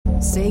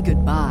Say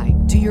goodbye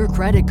to your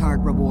credit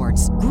card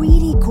rewards.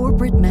 Greedy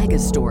corporate mega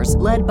stores,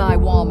 led by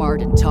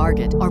Walmart and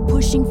Target, are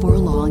pushing for a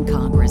law in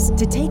Congress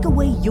to take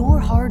away your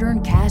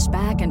hard-earned cash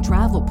back and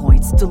travel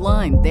points to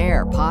line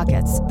their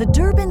pockets. The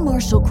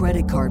Durbin-Marshall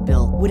credit card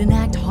bill would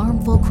enact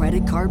harmful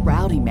credit card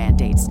routing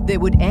mandates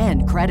that would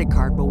end credit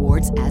card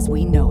rewards as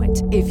we know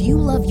it. If you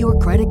love your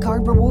credit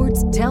card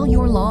rewards, tell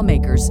your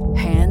lawmakers,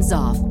 hands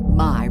off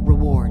my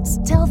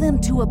rewards. Tell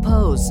them to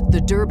oppose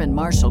the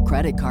Durbin-Marshall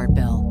credit card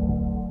bill.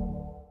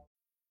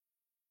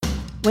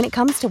 When it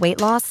comes to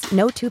weight loss,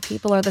 no two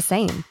people are the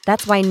same.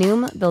 That's why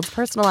Noom builds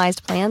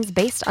personalized plans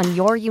based on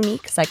your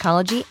unique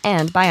psychology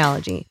and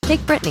biology.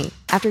 Take Brittany.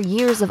 After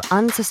years of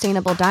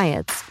unsustainable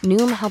diets,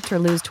 Noom helped her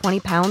lose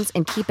 20 pounds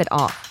and keep it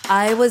off.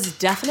 I was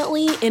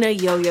definitely in a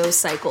yo-yo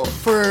cycle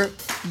for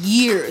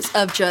years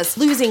of just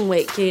losing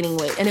weight, gaining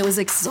weight, and it was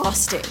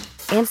exhausting.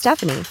 And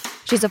Stephanie.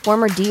 She's a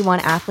former D1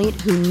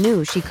 athlete who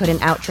knew she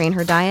couldn't outtrain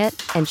her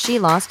diet, and she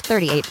lost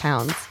 38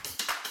 pounds.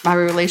 My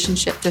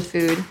relationship to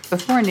food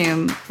before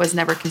Noom was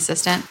never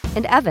consistent.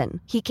 And Evan,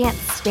 he can't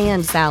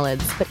stand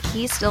salads, but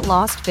he still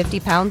lost 50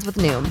 pounds with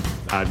Noom.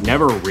 I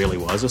never really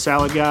was a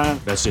salad guy.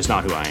 That's just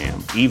not who I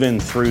am. Even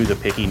through the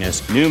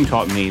pickiness, Noom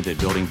taught me that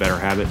building better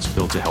habits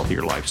builds a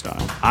healthier lifestyle.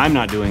 I'm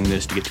not doing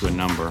this to get to a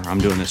number. I'm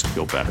doing this to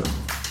feel better.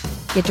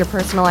 Get your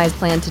personalized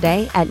plan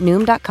today at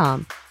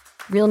Noom.com.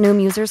 Real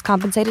Noom users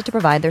compensated to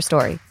provide their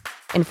story.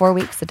 In 4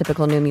 weeks, the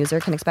typical Noom user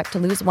can expect to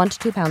lose 1 to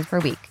 2 pounds per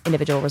week.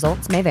 Individual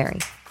results may vary.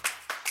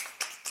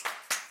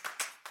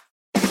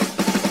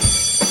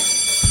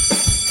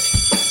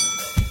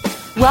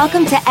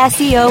 Welcome to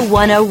SEO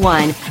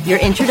 101, your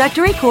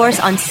introductory course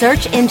on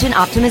search engine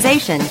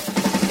optimization.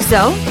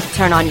 So,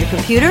 turn on your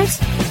computers,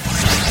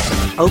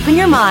 open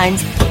your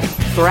minds,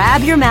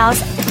 grab your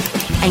mouse,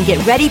 and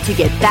get ready to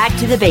get back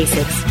to the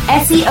basics.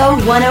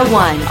 SEO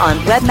 101 on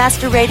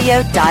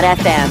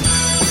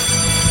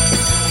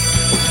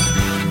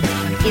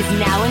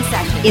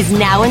webmasterradio.fm is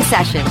now in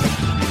session.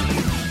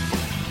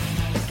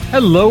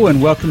 Hello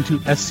and welcome to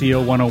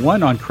SEO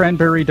 101 on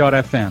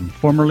Cranberry.fm,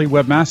 formerly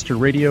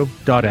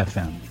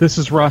WebmasterRadio.fm. This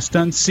is Ross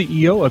Dunn,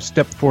 CEO of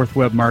Stepforth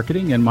Web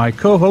Marketing, and my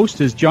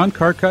co-host is John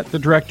Carcutt, the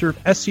Director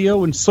of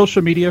SEO and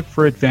Social Media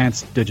for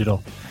Advanced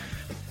Digital.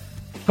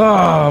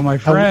 Oh, my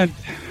friend.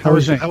 How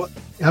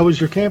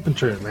was your camping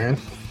trip, man?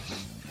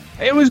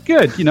 It was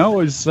good. You know,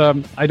 it was.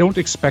 I don't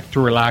expect to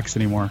relax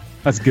anymore.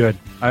 That's good.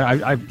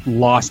 I've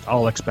lost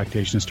all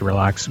expectations to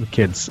relax with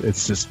kids.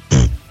 It's just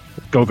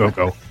go, go,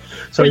 go.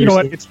 So you know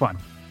what? It's fun.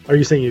 Are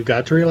you saying you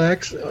got to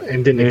relax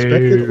and didn't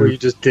expect it, or you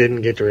just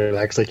didn't get to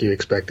relax like you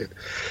expected?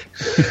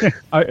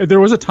 There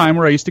was a time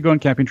where I used to go on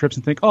camping trips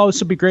and think, "Oh, this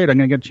will be great. I'm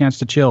going to get a chance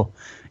to chill."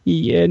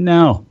 Yeah,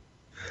 no,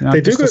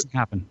 it just doesn't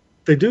happen.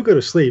 They do go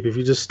to sleep. If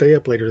you just stay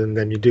up later than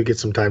them, you do get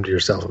some time to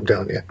yourself, I'm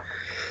telling you.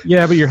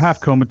 Yeah, but you're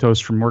half comatose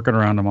from working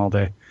around them all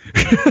day.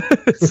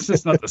 It's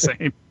just not the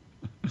same.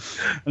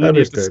 And then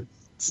you have to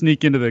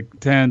sneak into the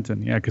tent,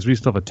 and because we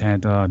still have a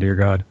tent. Oh, dear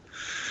God.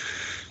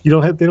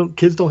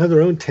 Kids don't have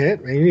their own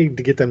tent? Man, you need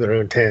to get them their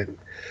own tent.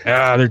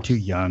 They're too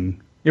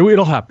young.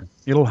 It'll happen.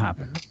 It'll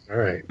happen. All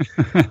right.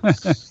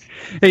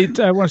 Hey,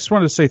 I just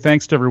wanted to say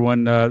thanks to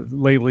everyone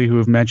lately who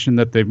have mentioned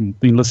that they've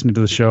been listening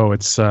to the show.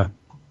 It's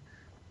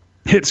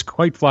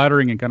quite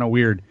flattering and kind of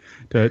weird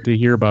to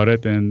hear about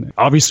it. And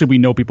obviously we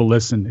know people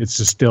listen. It's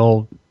just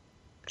still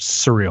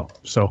surreal.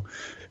 So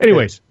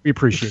anyways, we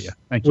appreciate you.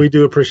 Thank you. We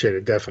do appreciate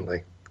it,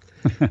 definitely.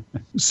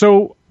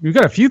 So we've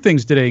got a few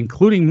things today,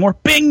 including more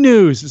Bing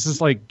news. This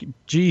is like,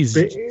 geez,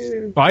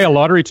 buy a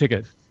lottery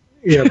ticket.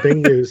 Yeah,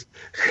 Bing news.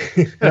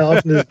 How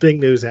often does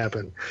Bing news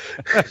happen?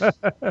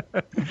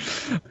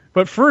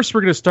 But first,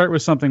 we're going to start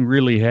with something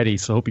really heady.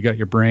 So I hope you got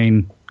your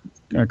brain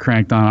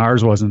cranked on.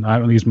 Ours wasn't.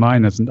 At least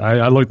mine isn't.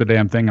 I looked at the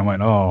damn thing. I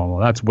went, oh, well,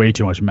 that's way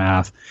too much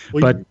math.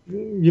 Well, but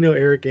you know,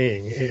 Eric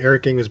Ing.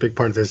 Eric Ing was a big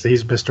part of this.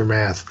 He's Mr.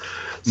 Math.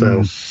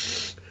 So.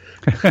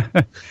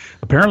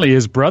 Apparently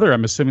his brother,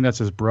 I'm assuming that's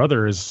his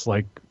brother, is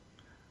like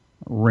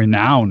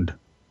renowned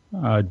in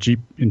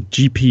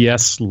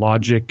GPS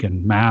logic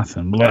and math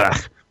and blah.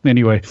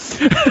 Anyway,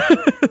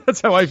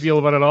 that's how I feel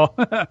about it all.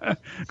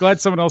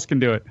 Glad someone else can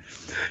do it.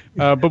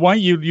 But why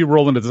don't you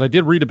roll into this? I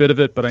did read a bit of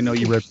it, but I know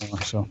you read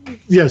more. So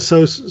yeah,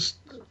 so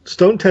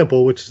Stone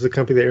Temple, which is the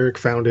company that Eric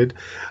founded,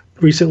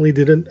 recently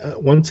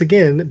once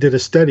again did a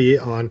study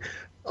on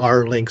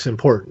are links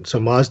important? So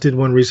Moz did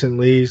one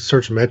recently,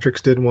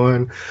 Searchmetrics did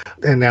one,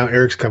 and now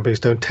Eric's company,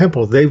 Stone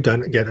Temple, they've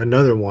done yet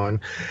another one.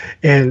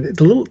 And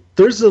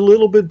there's a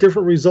little bit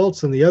different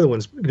results than the other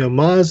ones. You know,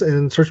 Moz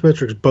and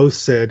Searchmetrics both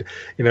said,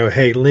 you know,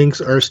 hey,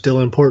 links are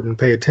still important,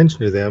 pay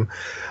attention to them.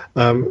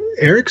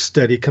 Eric's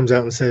study comes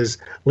out and says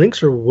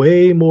links are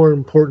way more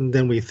important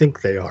than we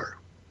think they are.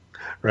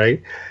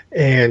 Right.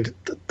 And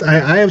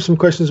I have some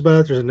questions about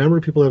it. There's a number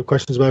of people who have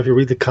questions about it. If you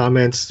read the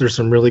comments, there's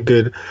some really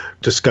good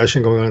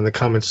discussion going on in the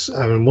comments.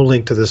 And we'll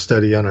link to this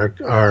study on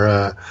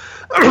our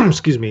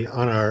excuse me,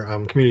 on our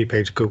community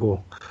page,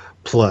 Google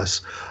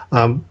plus.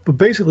 But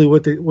basically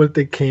what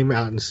they came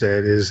out and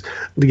said is,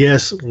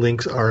 yes,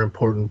 links are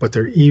important, but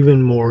they're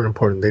even more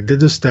important. They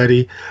did a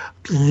study,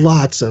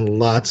 lots and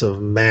lots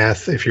of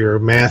math. If you're a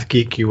math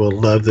geek, you will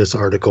love this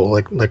article,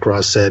 like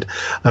Ross said.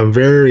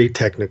 Very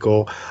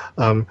technical.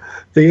 The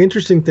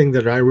interesting thing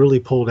that I really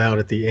pulled out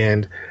at the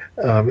end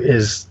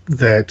is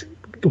that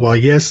while,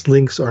 yes,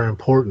 links are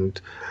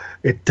important,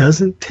 it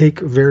doesn't take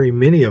very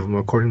many of them,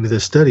 according to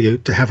this study,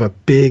 to have a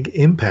big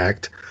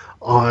impact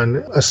on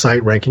a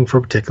site ranking for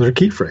a particular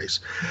key phrase.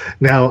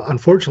 Now,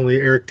 unfortunately,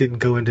 Eric didn't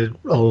go into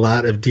a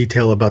lot of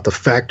detail about the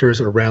factors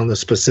around the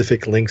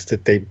specific links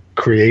that they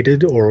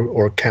created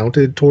or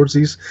counted towards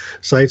these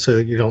sites, so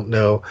that you don't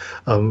know,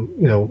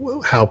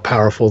 how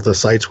powerful the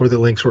sites were the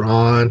links were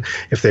on,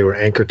 if they were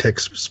anchor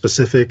text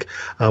specific.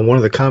 One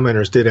of the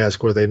commenters did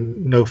ask, were they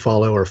no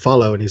follow or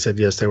follow, and he said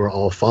yes, they were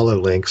all follow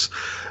links.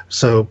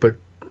 So, but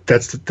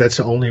that's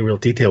the only real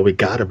detail we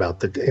got about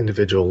the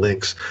individual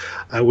links.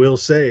 I will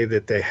say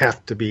that they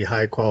have to be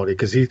high quality,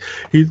 because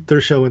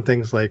they're showing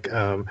things like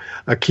a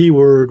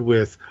keyword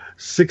with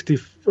 60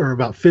 or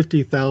about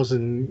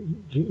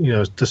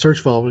 50,000. The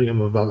search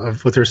volume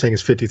of what they're saying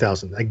is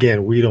 50,000.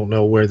 Again, we don't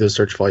know where the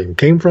search volume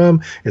came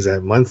from. Is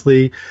that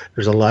monthly?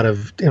 There's a lot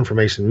of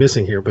information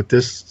missing here. But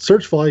this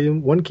search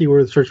volume, one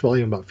keyword search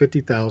volume about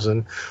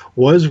 50,000,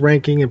 was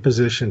ranking in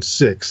position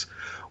 6.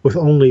 With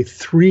only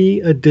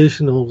 3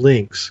 additional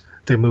links,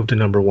 they moved to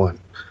number 1.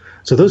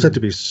 So those have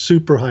to be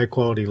super high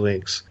quality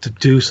links to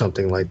do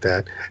something like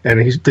that.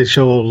 And they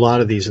show a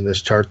lot of these in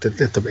this chart at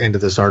the end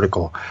of this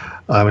article.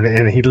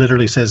 And he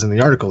literally says in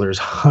the article, there's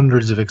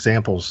hundreds of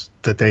examples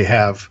that they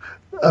have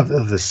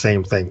of the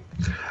same thing.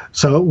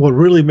 So what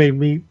really made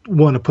me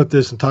want to put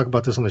this and talk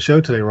about this on the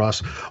show today,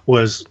 Ross,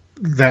 was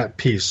that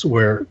piece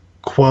where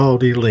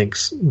quality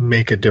links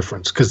make a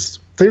difference, because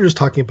they're just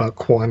talking about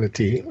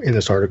quantity in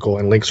this article,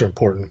 and links are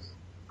important.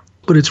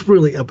 But it's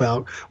really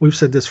about, we've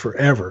said this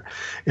forever,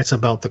 it's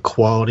about the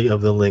quality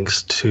of the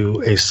links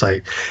to a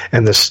site.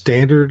 And the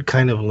standard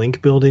kind of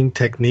link building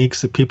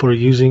techniques that people are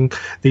using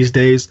these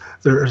days,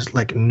 there's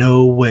like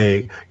no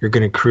way you're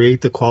going to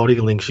create the quality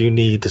links you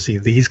need to see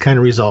these kind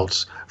of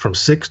results from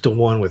 6 to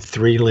 1 with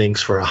 3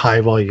 links for a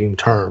high volume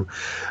term.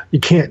 You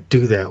can't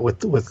do that with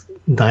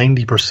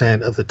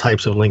 90% of the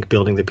types of link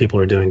building that people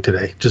are doing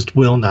today. Just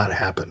will not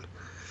happen.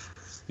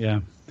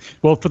 Yeah.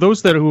 Well, for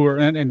those who are,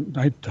 and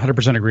I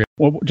 100% agree.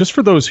 Well, just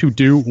for those who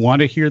do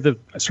want to hear the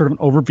sort of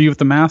an overview of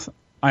the math,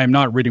 I am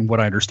not reading what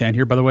I understand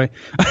here, by the way.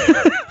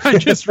 I'm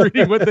just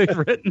reading what they've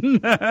written.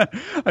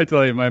 I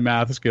tell you, my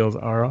math skills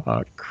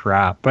are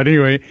crap. But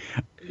anyway,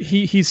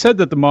 he said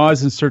that the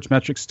Moz and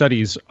Searchmetrics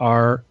studies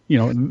are,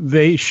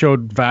 they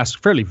showed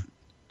fairly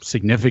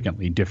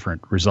significantly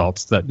different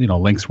results, that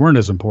links weren't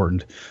as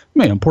important,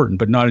 important,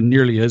 but not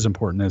nearly as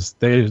important as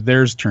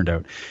theirs turned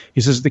out.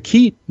 He says the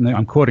key,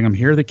 I'm quoting him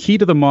here, the key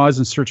to the Moz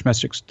and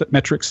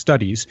Searchmetrics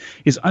studies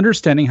is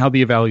understanding how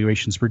the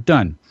evaluations were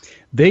done.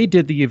 They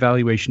did the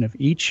evaluation of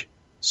each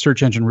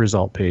search engine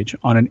result page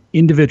on an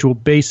individual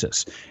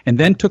basis, and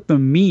then took the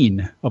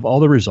mean of all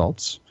the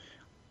results.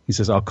 He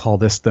says, I'll call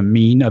this the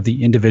mean of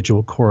the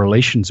individual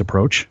correlations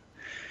approach.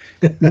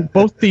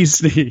 Both these,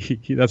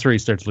 that's where he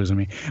starts losing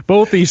me.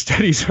 Both these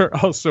studies are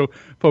also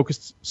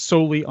focused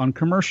solely on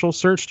commercial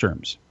search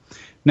terms.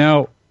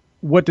 Now,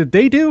 what did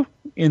they do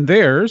in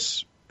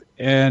theirs?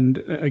 And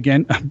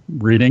again, I'm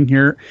reading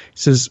here, it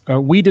says,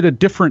 we did a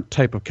different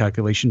type of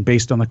calculation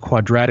based on the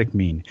quadratic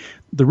mean.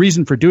 The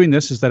reason for doing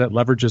this is that it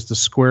leverages the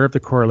square of the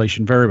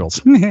correlation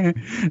variables.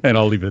 And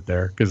I'll leave it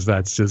there, because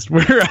that's just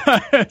where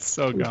it's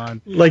so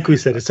gone. Like we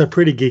said, it's a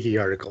pretty geeky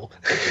article.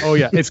 Oh,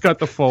 yeah. It's got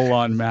the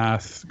full-on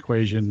math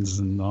equations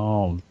and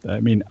all. I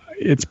mean,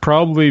 it's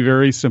probably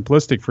very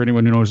simplistic for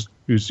anyone who knows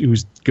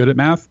who's good at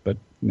math, but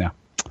no.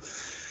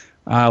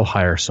 I'll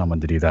hire someone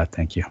to do that.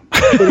 Thank you.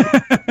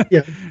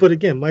 But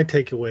again, my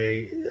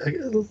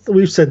takeaway,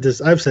 we've said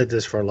this, I've said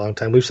this for a long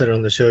time. We've said it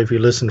on the show. If you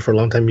listen for a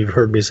long time, you've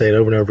heard me say it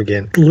over and over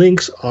again.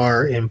 Links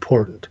are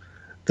important.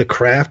 The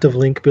craft of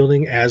link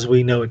building as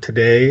we know it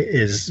today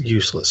is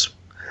useless.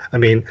 I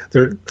mean,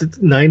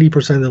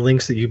 90% of the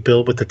links that you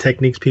build with the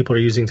techniques people are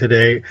using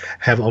today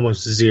have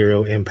almost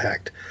zero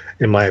impact,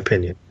 in my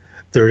opinion.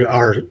 There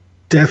are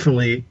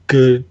definitely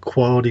good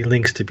quality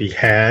links to be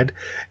had,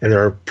 and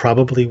there are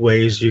probably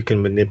ways you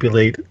can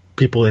manipulate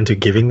people into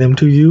giving them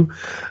to you,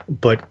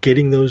 but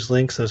getting those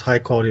links, those high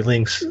quality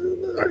links,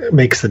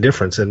 makes the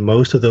difference, and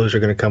most of those are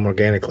going to come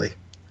organically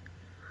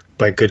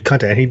by good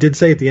content. And he did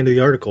say at the end of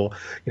the article,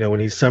 when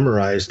he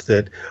summarized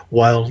that,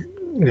 while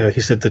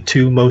he said the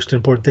 2 most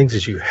important things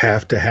is you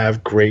have to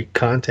have great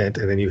content,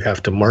 and then you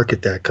have to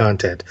market that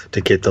content to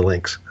get the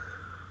links.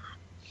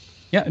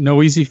 Yeah,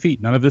 no easy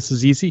feat. None of this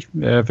is easy.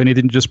 If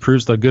anything, just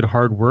proves that good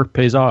hard work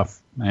pays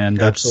off. And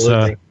that's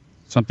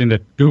something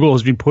that Google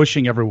has been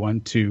pushing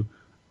everyone to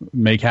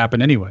make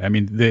happen anyway. I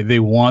mean, they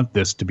want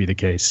this to be the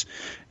case.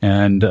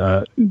 And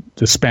the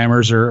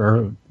spammers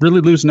are really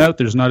losing out.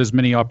 There's not as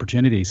many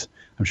opportunities.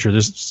 I'm sure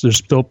there's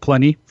still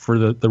plenty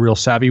for the real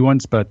savvy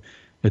ones, but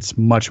it's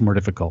much more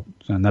difficult.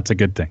 And that's a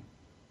good thing.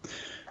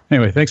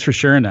 Anyway, thanks for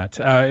sharing that.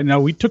 Now,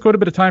 we took out a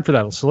bit of time for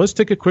that. So let's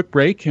take a quick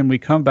break, and we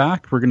come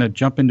back. We're going to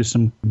jump into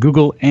some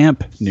Google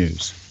AMP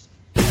news.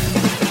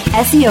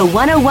 SEO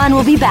 101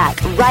 will be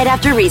back right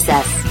after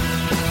recess.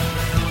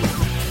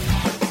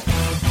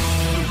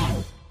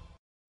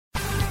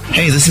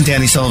 Hey, this is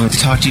Danny Sullivan to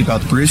talk to you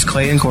about Bruce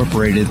Clay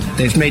Incorporated.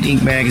 They've made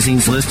Inc.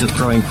 magazine's list of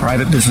growing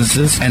private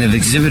businesses and have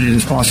exhibited and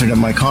sponsored at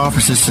my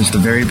conferences since the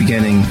very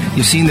beginning.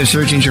 You've seen their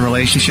search engine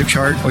relationship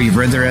chart, or you've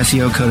read their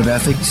SEO code of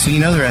ethics, so you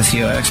know they're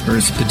SEO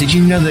experts. But did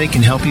you know they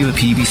can help you with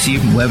PPC,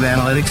 web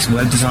analytics,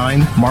 web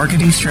design,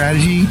 marketing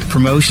strategy,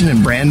 promotion,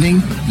 and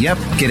branding? Yep,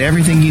 get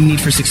everything you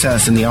need for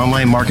success in the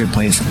online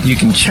marketplace. You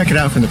can check it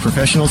out from the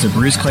professionals at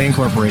Bruce Clay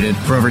Incorporated.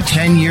 For over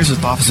 10 years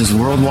with offices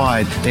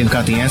worldwide, they've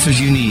got the answers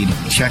you need.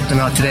 Check them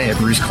out today at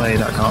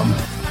bruceclay.com.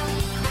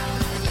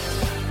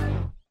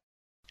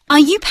 Are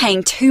you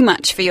paying too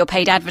much for your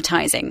paid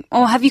advertising?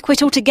 Or have you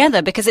quit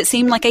altogether because it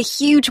seemed like a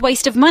huge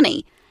waste of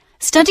money?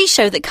 Studies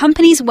show that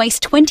companies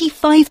waste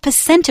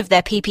 25% of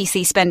their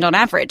PPC spend on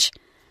average.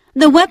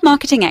 The web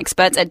marketing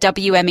experts at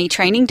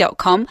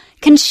WMEtraining.com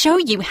can show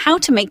you how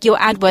to make your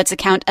AdWords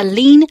account a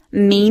lean,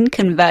 mean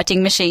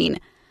converting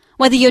machine.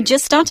 Whether you're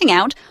just starting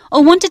out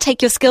or want to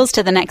take your skills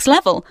to the next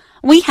level,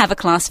 we have a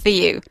class for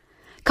you.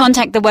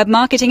 Contact the web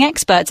marketing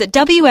experts at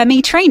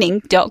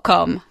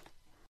WMEtraining.com.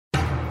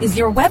 Is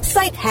your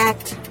website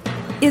hacked?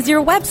 Is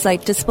your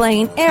website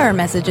displaying error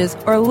messages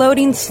or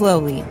loading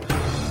slowly?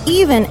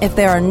 Even if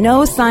there are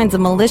no signs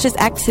of malicious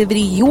activity,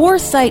 your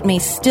site may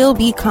still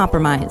be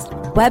compromised.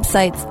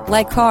 Websites,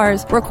 like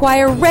cars,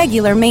 require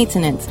regular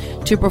maintenance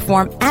to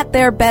perform at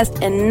their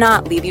best and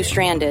not leave you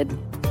stranded.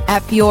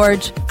 At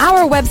Fjorge,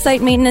 our website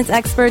maintenance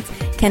experts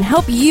can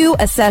help you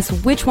assess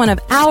which one of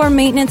our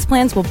maintenance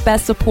plans will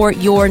best support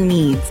your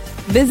needs.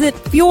 Visit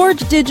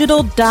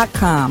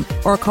fjorgedigital.com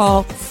or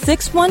call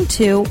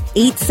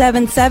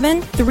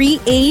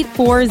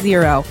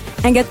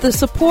 612-877-3840 and get the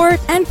support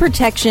and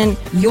protection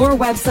your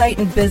website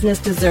and business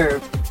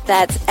deserve.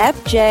 That's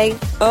FJORGE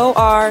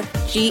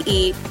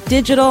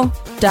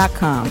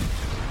digital.com.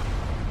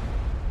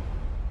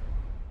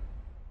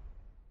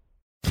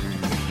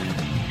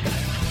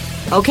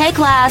 Okay,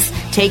 class,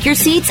 take your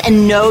seats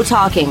and no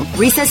talking.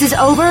 Recess is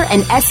over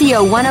and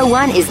SEO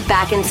 101 is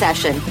back in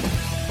session.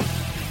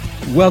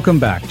 Welcome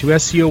back to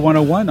SEO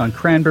 101 on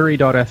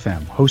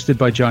Cranberry.fm, hosted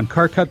by John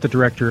Carcutt, the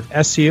Director of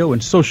SEO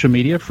and Social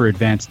Media for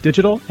Advanced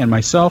Digital, and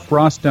myself,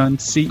 Ross Dunn,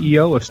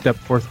 CEO of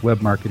Stepforth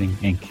Web Marketing,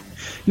 Inc.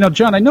 Now,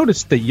 John, I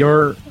noticed that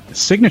your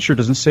signature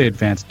doesn't say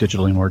Advanced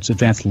Digital anymore. It's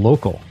Advanced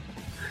Local.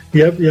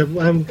 Yep.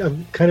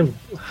 I'm kind of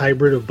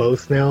hybrid of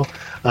both now.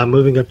 I'm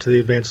moving up to the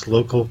Advanced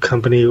Local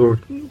company. We're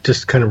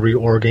just kind of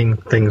reorging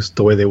things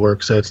the way they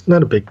work, so it's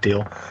not a big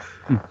deal.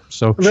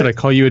 So should I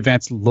call you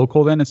Advanced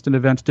Local then instead of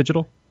Advanced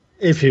Digital?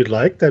 If you'd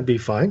like, that'd be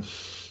fine.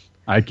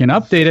 I can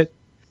update it.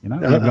 We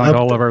want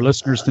all of our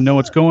listeners to know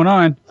what's going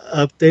on.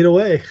 Update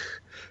away.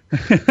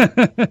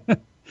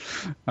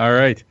 All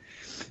right.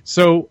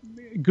 So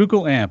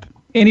Google AMP,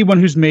 anyone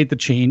who's made the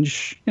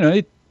change,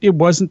 it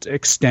wasn't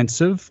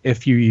extensive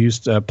if you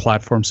used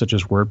platforms such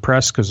as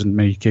WordPress, because in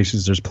many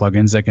cases there's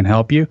plugins that can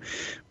help you.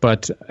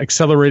 But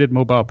accelerated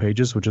mobile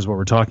pages, which is what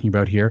we're talking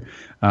about here,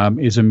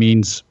 is a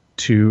means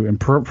to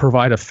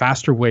provide a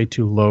faster way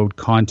to load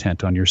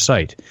content on your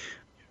site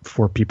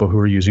for people who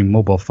are using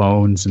mobile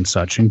phones and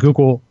such. And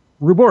Google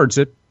rewards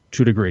it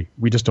to a degree.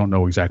 We just don't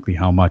know exactly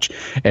how much.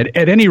 At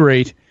any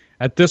rate,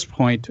 at this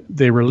point,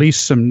 they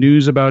released some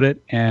news about it,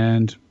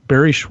 and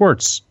Barry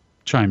Schwartz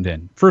chimed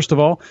in. First of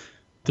all,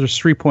 there's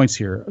 3 points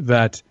here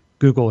that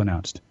Google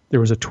announced.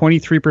 There was a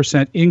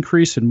 23%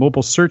 increase in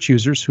mobile search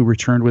users who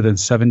returned within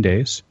 7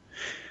 days.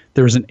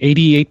 There was an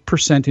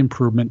 88%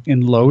 improvement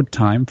in load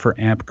time for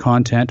AMP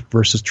content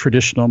versus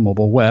traditional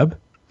mobile web.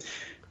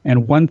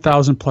 And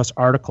 1,000 plus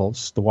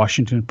articles the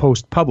Washington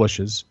Post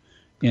publishes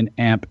in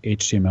AMP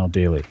HTML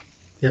Daily.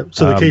 Yep.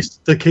 So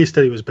the case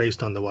study was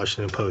based on the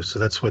Washington Post. So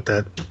that's what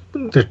they're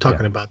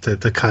talking about,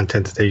 the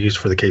content that they used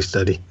for the case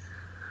study.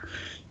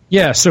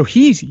 Yeah. So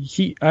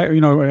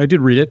I did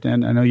read it,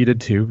 and I know you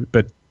did too.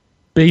 But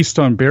based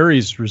on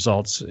Barry's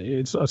results,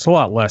 it's a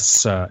lot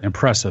less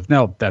impressive.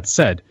 Now that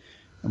said,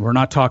 we're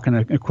not talking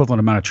an equivalent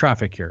amount of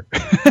traffic here.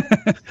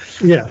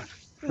 Yeah.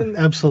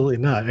 Absolutely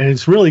not. And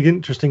it's really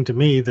interesting to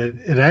me that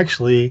it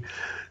actually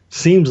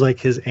seems like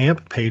his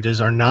AMP pages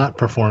are not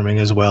performing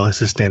as well as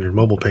his standard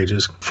mobile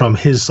pages from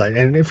his site.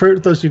 And for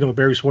those of you know,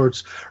 Barry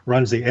Schwartz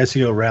runs the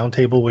SEO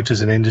Roundtable, which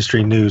is an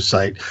industry news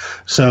site.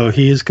 So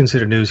he is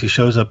considered news. He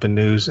shows up in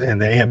news,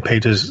 and the AMP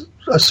pages,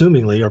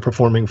 assumingly, are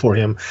performing for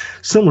him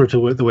similar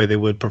to the way they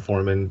would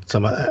perform in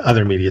some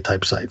other media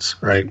type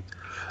sites, right?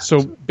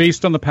 So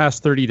based on the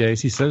past 30 days,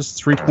 he says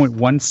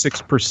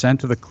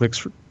 3.16% of the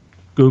clicks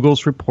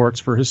Google's reports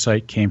for his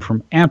site came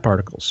from AMP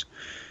articles.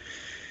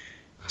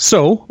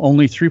 So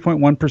only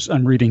 3.1%,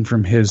 I'm reading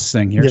from his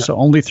thing here, so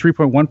only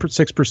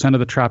 3.16% of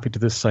the traffic to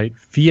this site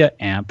via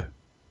AMP,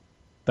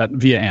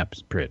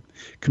 period.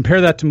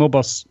 Compare that to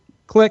mobile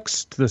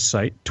clicks to the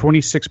site,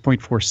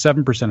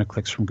 26.47% of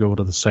clicks from Google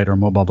to the site are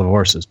mobile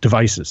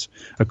devices,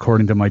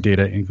 according to my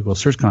data in Google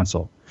Search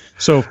Console.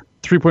 So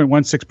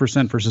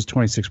 3.16% versus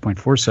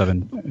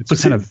 26.47%.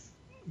 It's kind of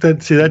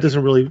that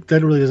really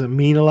doesn't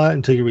mean a lot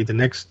until you read the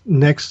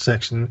next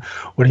section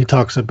when he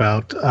talks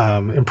about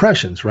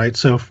impressions, right?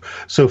 So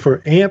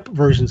for AMP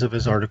versions of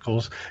his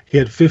articles, he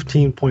had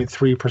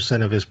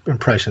 15.3% of his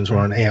impressions were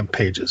on AMP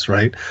pages,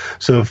 right?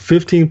 So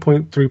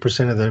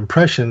 15.3% of the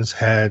impressions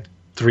had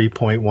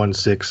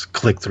 3.16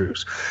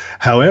 click-throughs.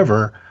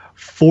 However,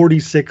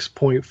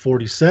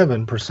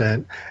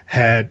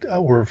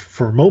 46.47% were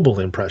for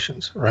mobile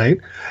impressions, right?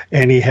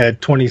 And he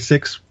had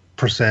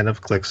 26%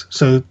 of clicks.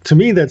 So to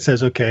me, that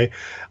says, okay,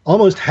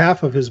 almost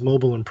half of his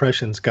mobile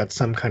impressions got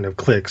some kind of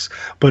clicks,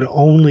 but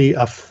only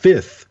a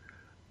fifth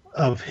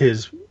of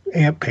his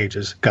AMP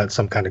pages got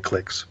some kind of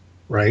clicks,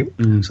 right?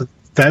 So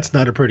that's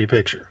not a pretty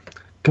picture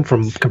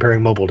from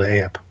comparing mobile to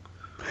AMP.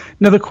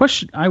 Now the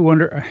question, I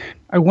wonder,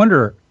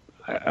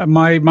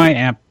 my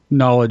AMP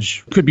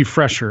knowledge could be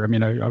fresher. I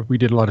mean, we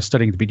did a lot of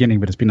studying at the beginning,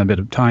 but it's been a bit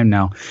of time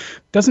now.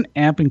 Doesn't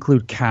AMP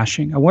include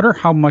caching? I wonder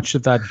how much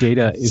of that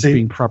data is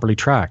being properly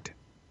tracked.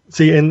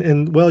 See,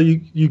 and well,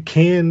 you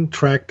can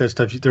track that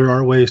stuff. There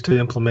are ways to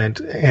implement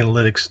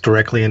analytics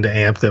directly into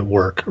AMP that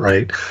work,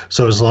 right?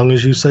 So as long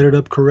as you set it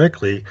up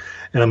correctly,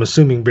 and I'm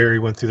assuming Barry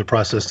went through the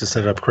process to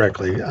set it up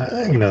correctly,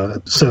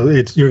 so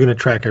you're going to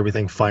track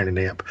everything fine in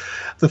AMP.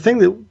 The thing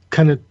that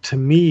kind of, to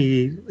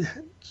me,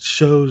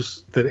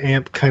 shows that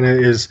AMP kind of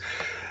is,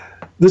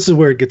 this is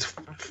where it gets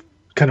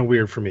kind of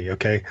weird for me,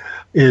 okay,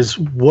 is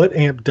what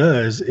AMP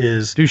does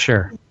is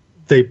share.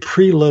 They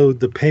preload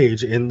the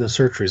page in the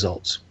search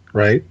results,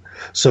 right?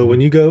 So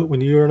when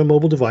you're on a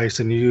mobile device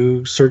and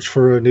you search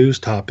for a news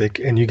topic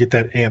and you get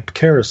that AMP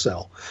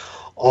carousel,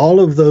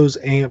 all of those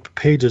AMP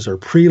pages are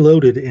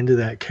preloaded into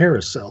that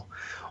carousel.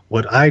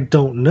 What I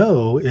don't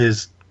know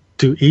is,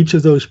 do each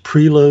of those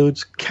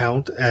preloads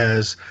count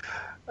as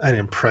an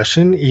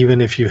impression,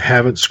 even if you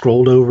haven't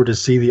scrolled over to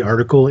see the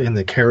article in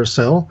the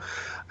carousel?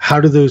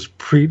 How do those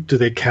do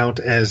they count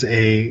as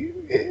I'm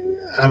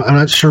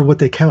not sure what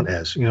they count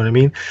as, you know what I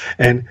mean?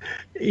 And,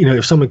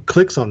 if someone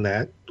clicks on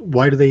that,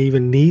 why do they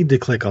even need to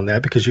click on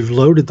that? Because you've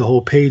loaded the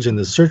whole page in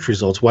the search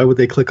results. Why would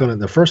they click on it in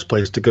the first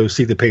place to go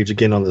see the page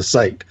again on the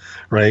site,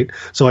 right?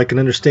 So I can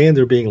understand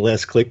there being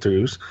less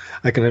click-throughs.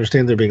 I can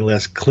understand there being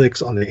less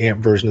clicks on the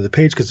AMP version of the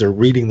page because they're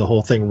reading the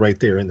whole thing right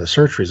there in the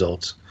search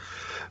results.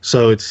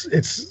 So it's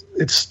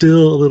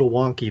still a little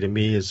wonky to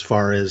me as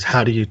far as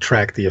how do you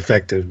track the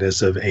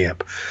effectiveness of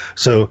AMP.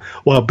 So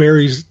while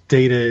Barry's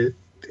data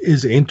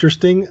is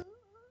interesting,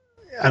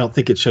 I don't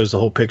think it shows the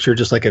whole picture,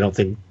 just like I don't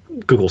think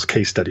Google's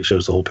case study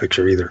shows the whole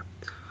picture either.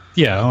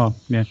 Yeah, well,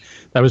 yeah,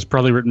 that was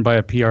probably written by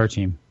a PR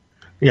team.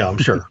 Yeah, I'm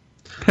sure.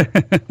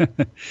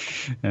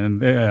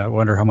 And I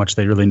wonder how much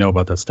they really know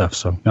about that stuff.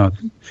 So, no.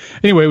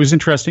 Anyway, it was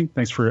interesting.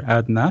 Thanks for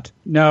adding that.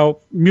 Now,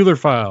 Mueller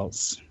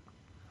files.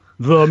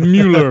 The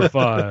Mueller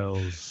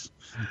files.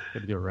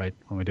 Got to do it right.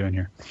 What am I doing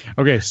here?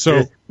 Okay,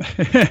 so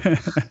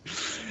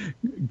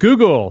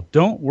Google,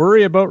 don't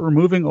worry about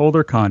removing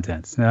older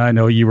content. Now, I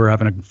know you were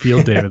having a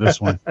field day with this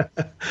one.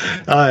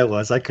 I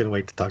was. I couldn't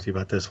wait to talk to you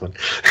about this one.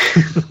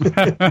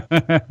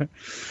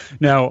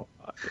 Now,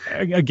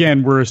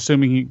 again, we're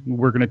assuming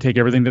we're going to take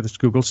everything that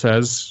Google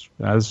says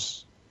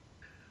as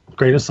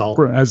grain of salt,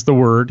 as the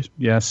word,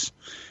 yes.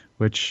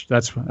 Which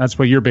that's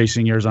what you're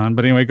basing yours on.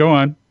 But anyway, go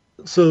on.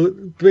 So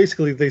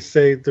basically, they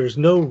say there's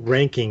no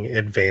ranking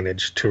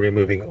advantage to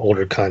removing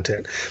older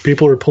content.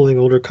 People are pulling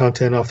older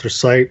content off their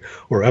site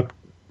or up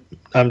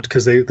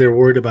because they're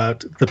worried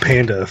about the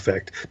panda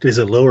effect. Is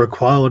it lower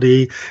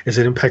quality? Is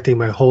it impacting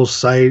my whole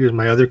site? Is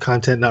my other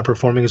content not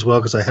performing as well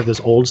because I have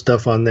this old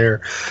stuff on there?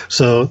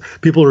 So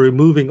people are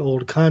removing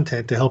old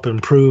content to help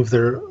improve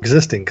their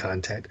existing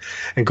content.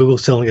 And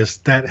Google's telling us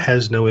that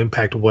has no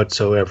impact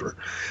whatsoever.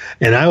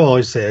 And I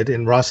always said,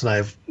 and Ross and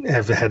I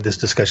have had this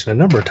discussion a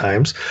number of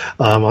times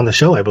on the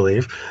show, I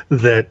believe,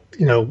 that,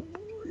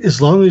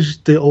 as long as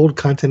the old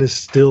content is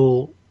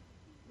still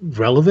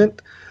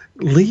relevant,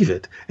 leave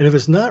it. And if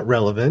it's not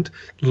relevant,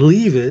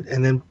 leave it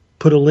and then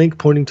put a link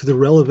pointing to the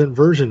relevant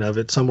version of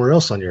it somewhere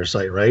else on your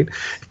site, right?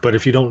 But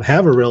if you don't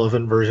have a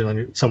relevant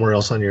version somewhere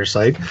else on your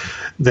site,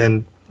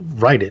 then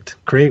write it,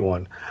 create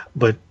one.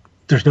 But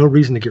there's no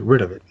reason to get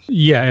rid of it.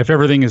 Yeah, if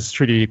everything is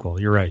treated equal,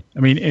 you're right. I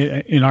mean,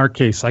 in our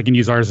case, I can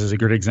use ours as a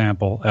good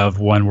example of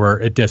one where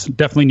it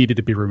definitely needed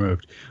to be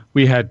removed.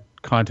 We had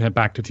content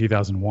back to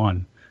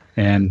 2001,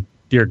 and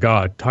dear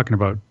God, talking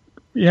about,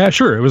 yeah,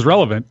 sure, it was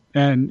relevant,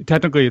 and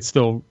technically it's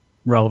still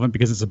relevant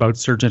because it's about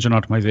search engine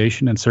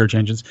optimization and search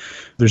engines.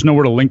 There's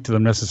nowhere to link to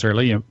them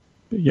necessarily.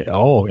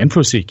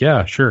 InfoSeek,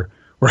 yeah, sure.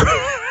 We're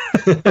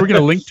going to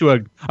link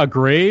to a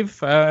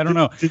grave. I don't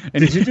know.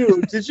 Did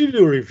you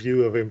do a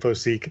review of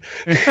InfoSeek?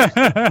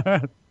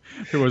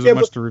 There wasn't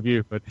much to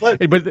review, but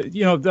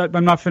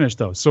I'm not finished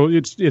though. So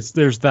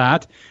there's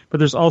that, but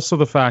there's also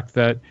the fact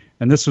that,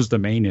 and this was the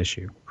main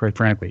issue, quite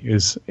frankly,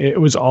 is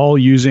it was all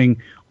using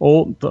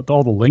all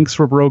the links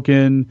were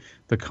broken.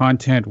 The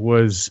content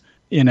was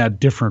in a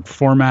different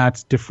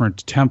format,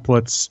 different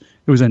templates.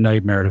 It was a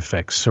nightmare to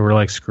fix. So we're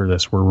like, screw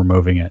this, we're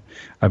removing it.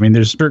 I mean,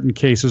 there's certain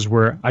cases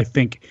where I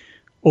think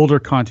older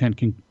content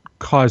can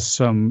cause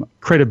some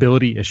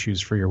credibility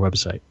issues for your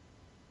website.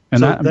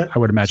 And that I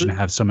would imagine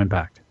have some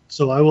impact.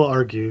 So I will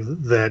argue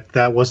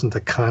that wasn't the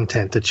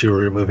content that you were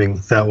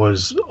removing. That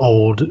was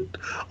old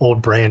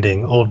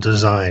branding, old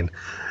design.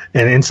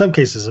 And in some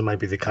cases, it might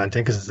be the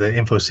content because the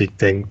InfoSeek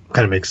thing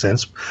kind of makes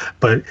sense.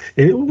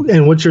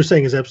 And what you're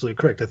saying is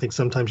absolutely correct. I think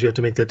sometimes you have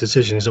to make that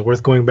decision. Is it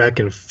worth going back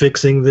and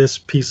fixing this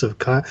piece of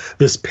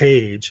this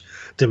page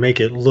to make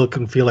it look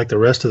and feel like the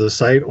rest of the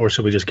site, or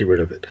should we just get rid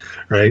of it,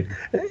 right?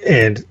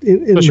 And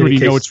especially when you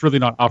know it's really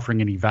not offering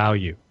any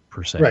value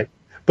per se, right?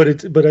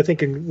 But I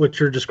think in what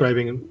you're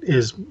describing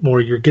is more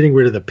you're getting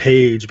rid of the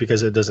page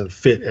because it doesn't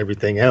fit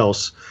everything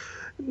else,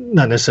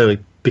 not necessarily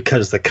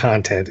because the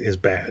content is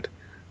bad.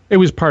 It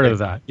was part of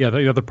that. Yeah,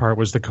 the other part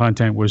was the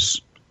content was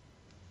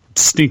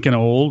stinking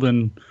old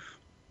and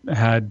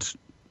had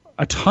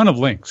a ton of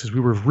links, because we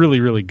were really,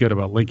 really good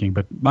about linking.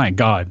 But my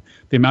God,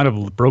 the amount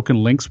of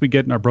broken links we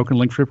get in our broken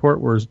links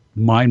report was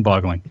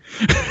mind-boggling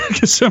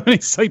because so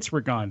many sites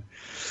were gone.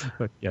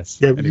 But yes,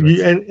 yeah,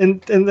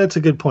 and that's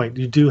a good point.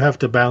 You do have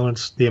to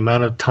balance the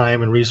amount of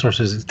time and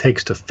resources it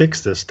takes to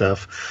fix this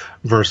stuff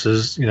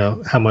versus,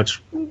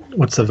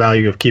 what's the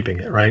value of keeping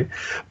it, right?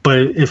 But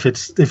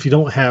if you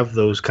don't have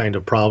those kind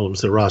of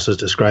problems that Ross is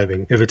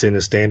describing, if it's in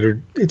the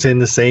standard, it's in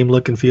the same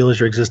look and feel as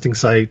your existing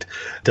site,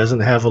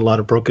 doesn't have a lot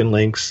of broken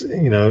links,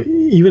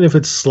 even if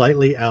it's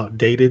slightly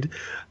outdated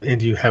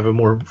and you have a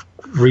more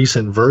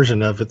recent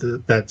version of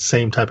it, that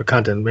same type of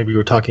content. Maybe you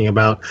were talking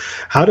about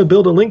how to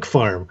build a link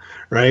farm,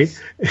 right?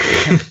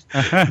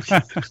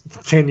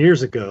 10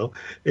 years ago.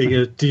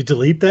 Do you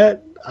delete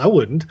that? I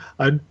wouldn't.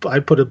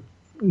 I'd put a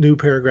new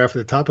paragraph at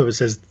the top of it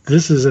says,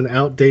 this is an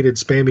outdated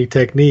spammy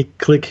technique.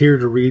 Click here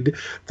to read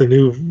the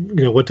new,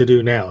 what to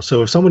do now.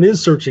 So if someone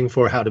is searching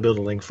for how to build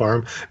a link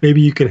farm,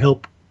 maybe you can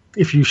help.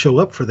 If you show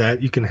up for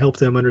that, you can help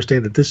them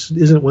understand that this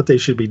isn't what they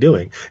should be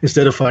doing,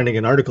 instead of finding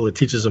an article that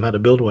teaches them how to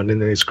build one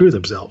and then they screw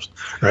themselves,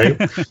 right?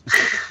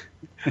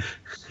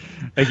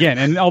 Again,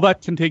 and all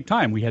that can take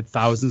time. We had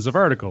thousands of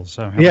articles,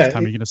 so how much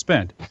time are you going to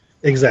spend?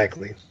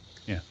 Exactly.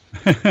 Yeah.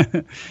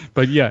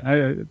 But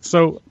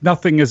so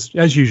nothing is,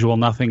 as usual,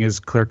 nothing is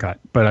clear-cut.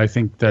 But I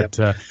think that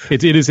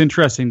it is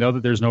interesting, though,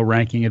 that there's no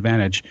ranking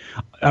advantage.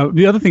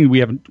 The other thing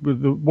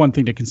the one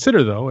thing to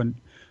consider, though,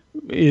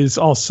 is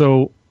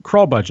also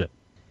crawl budget.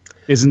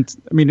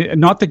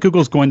 Not that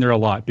Google's going there a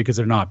lot, because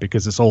they're not,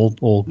 because it's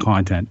old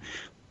content.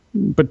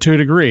 But to a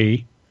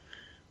degree,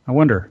 I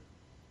wonder.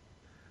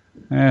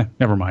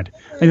 Never mind.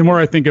 And the more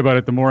I think about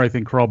it, the more I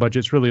think crawl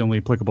budget's really only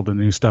applicable to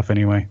new stuff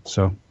anyway.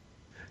 So,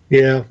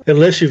 yeah,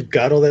 unless you've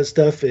got all that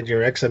stuff in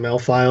your XML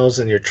files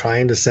and you're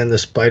trying to send the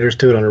spiders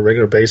to it on a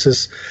regular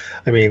basis.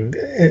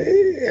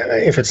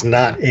 If it's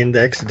not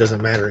indexed, it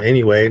doesn't matter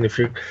anyway. And if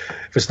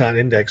it's not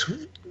indexed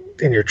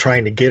and you're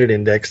trying to get it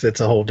indexed,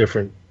 that's a whole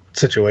different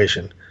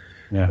situation.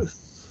 Yeah.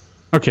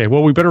 Okay,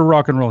 well, we better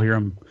rock and roll here.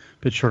 I'm a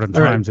bit short on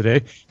time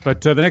today.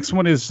 But the next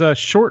one is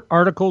short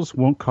articles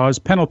won't cause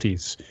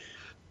penalties.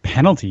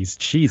 Penalties?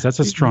 Jeez, that's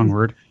a strong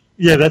word.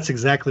 Yeah, that's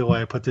exactly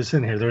why I put this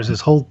in here. There's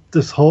this whole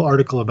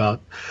article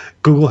about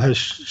Google has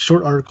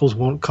short articles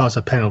won't cause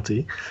a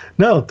penalty.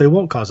 No, they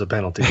won't cause a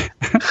penalty.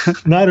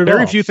 Not at all.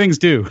 Very few things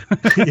do.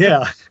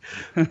 Yeah,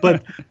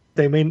 but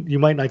you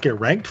might not get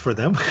ranked for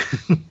them.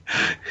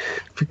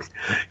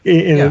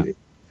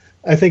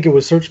 I think it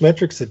was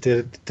Searchmetrics that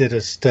did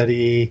a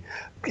study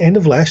end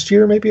of last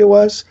year, maybe it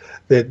was,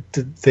 that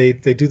they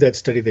do that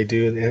study they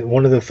do. And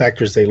one of the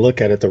factors they look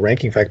at the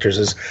ranking factors,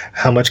 is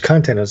how much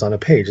content is on a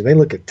page. And they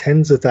look at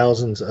tens of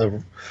thousands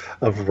of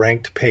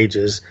ranked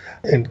pages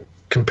and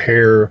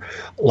compare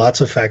lots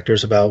of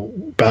factors about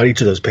each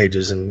of those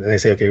pages. And they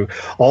say, okay,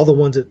 all the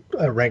ones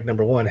that ranked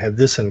number one had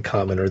this in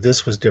common, or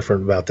this was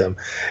different about them.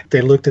 They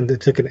looked and they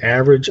took an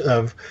average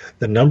of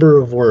the number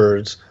of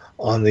words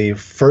on the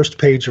first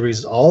page,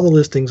 all the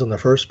listings on the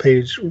first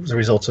page, the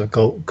results of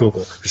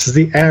Google. This is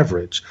the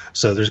average.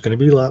 So there's going to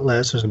be a lot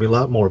less, there's going to be a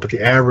lot more, but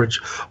the average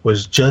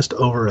was just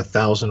over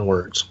 1,000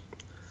 words.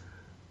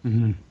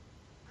 Mm-hmm.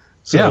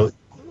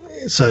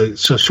 So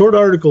short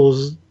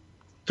articles,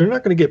 they're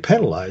not going to get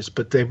penalized,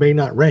 but they may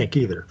not rank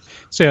either.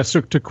 So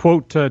to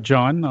quote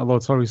John, although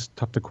it's always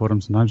tough to quote him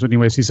sometimes, but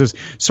anyways, he says,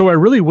 so I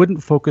really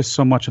wouldn't focus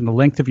so much on the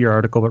length of your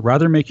article, but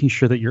rather making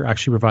sure that you're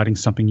actually providing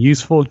something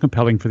useful and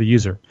compelling for the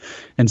user.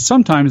 And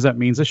sometimes that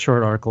means a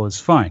short article is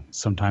fine.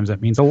 Sometimes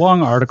that means a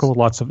long article with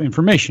lots of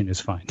information is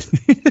fine.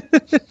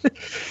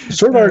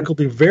 Short article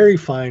will be very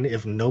fine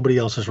if nobody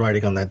else is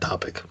writing on that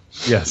topic.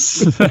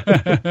 Yes.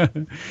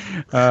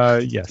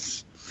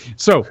 Yes.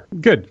 So,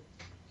 good.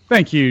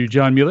 Thank you,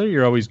 John Mueller.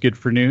 You're always good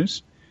for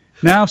news.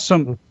 Now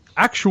some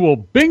actual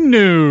Bing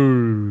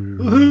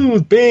news.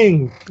 Woohoo,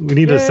 Bing! We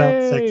need a sound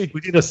effect. We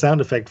need a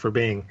sound effect for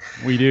Bing.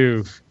 We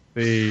do.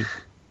 The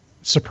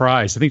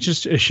surprise. I think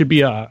it should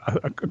be a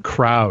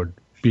crowd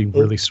being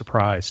really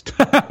surprised.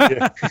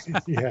 Yeah.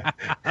 Yeah.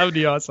 That would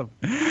be awesome.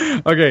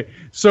 Okay,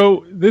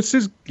 so this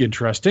is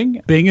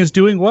interesting. Bing is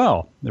doing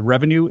well. The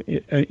revenue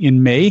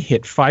in May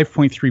hit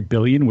 $5.3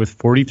 billion with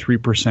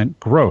 43%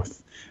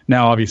 growth.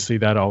 Now, obviously,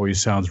 that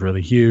always sounds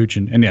really huge,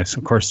 and yes,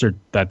 of course,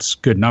 that's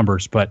good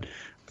numbers. But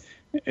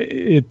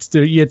it's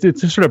to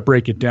sort of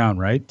break it down,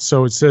 right?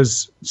 So it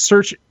says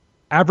search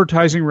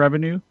advertising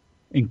revenue,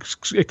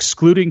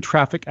 excluding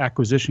traffic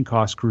acquisition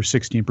costs, grew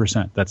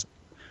 16%.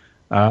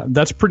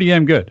 That's pretty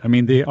damn good. I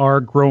mean, they are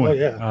growing. Oh,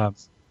 yeah.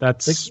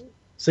 That's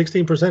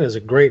 16% is a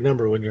great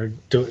number when you're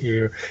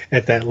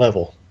at that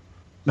level.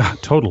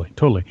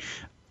 Totally.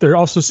 They're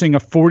also seeing a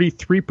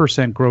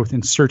 43% growth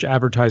in search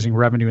advertising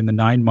revenue in the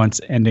 9 months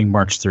ending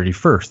March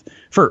 31st.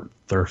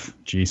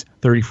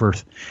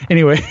 31st.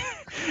 Anyway,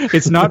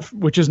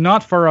 which is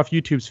not far off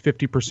YouTube's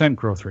 50%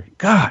 growth rate.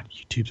 God,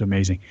 YouTube's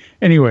amazing.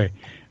 Anyway,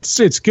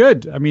 it's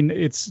good. I mean,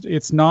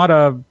 it's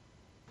not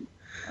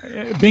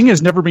Bing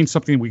has never been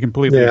something we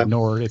completely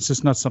ignore. It's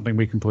just not something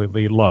we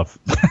completely love.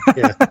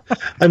 Yeah.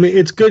 I mean,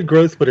 it's good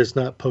growth, but it's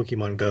not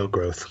Pokemon Go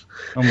growth.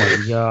 Oh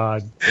my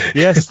God.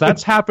 Yes,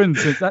 that's happened.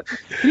 Can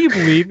you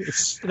believe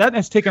that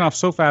has taken off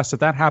so fast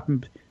that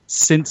happened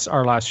since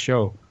our last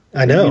show?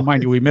 I know.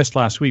 Mind you, we missed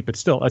last week, but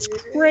still, that's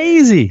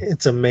crazy.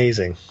 It's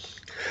amazing.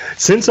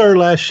 Since our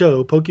last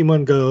show,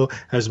 Pokemon Go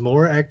has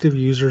more active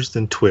users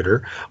than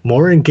Twitter,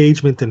 more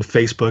engagement than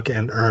Facebook,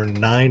 and earned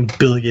 $9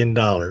 billion.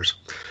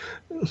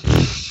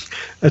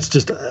 That's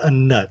just a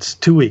nuts.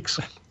 2 weeks.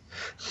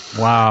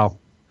 Wow.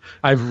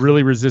 I've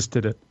really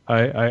resisted it.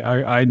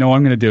 I know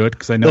I'm going to do it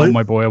because I know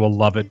my boy will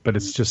love it, but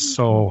it's just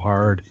so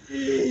hard.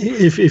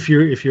 If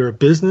you're a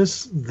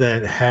business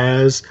that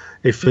has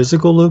a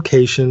physical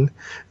location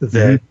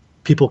that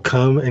people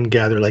come and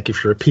gather, like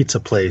if you're a pizza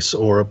place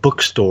or a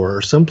bookstore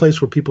or some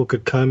place where people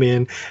could come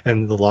in,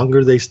 and the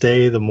longer they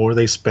stay, the more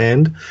they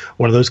spend,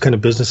 one of those kind of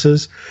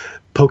businesses,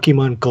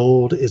 Pokemon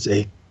Go is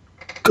a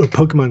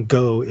gold mine,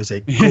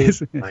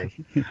 right?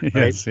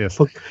 Yes.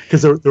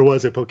 Because there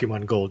was a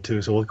Pokemon Gold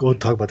too, so we'll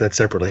talk about that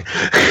separately.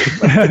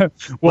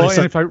 Well,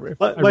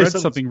 I read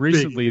something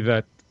recently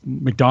that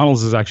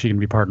McDonald's is actually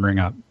going to be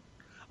partnering up.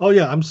 Oh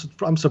yeah,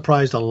 I'm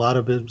surprised a lot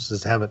of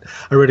businesses haven't.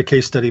 I read a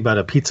case study about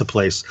a pizza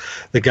place.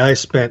 The guy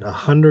spent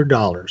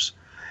 $100,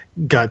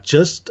 got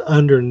just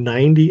under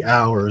 90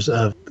 hours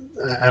of,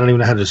 I don't even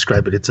know how to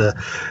describe it.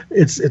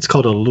 It's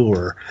called a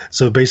lure.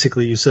 So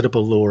basically you set up a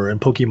lure and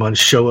Pokemon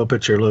show up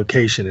at your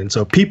location. And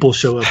so people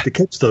show up to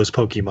catch those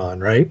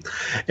Pokemon, right?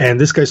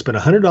 And this guy spent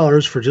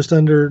 $100 for just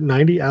under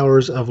 90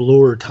 hours of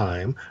lure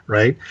time,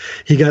 right?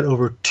 He got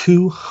over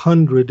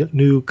 200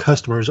 new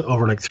customers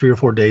over like 3 or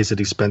 4 days that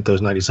he spent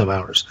those 90 some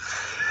hours.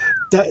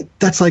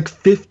 That's like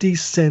 50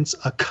 cents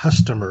a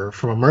customer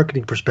from a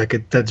marketing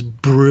perspective. That's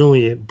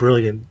brilliant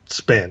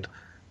spend.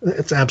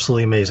 It's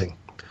absolutely amazing.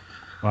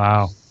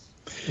 Wow.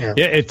 Yeah,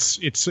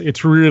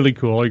 it's really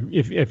cool. Like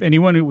if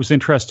anyone who was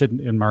interested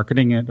in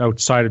marketing it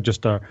outside of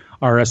just our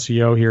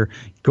SEO here,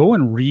 go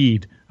and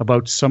read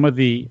about some of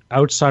the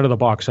outside of the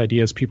box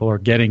ideas people are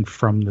getting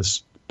from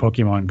this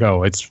Pokemon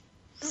Go. It's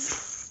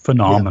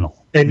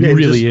phenomenal. Yeah. And it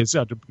really is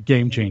a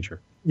game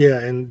changer. Yeah,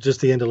 and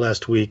just the end of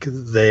last week,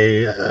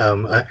 they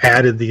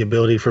added the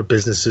ability for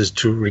businesses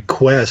to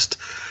request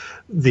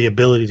the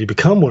ability to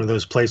become one of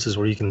those places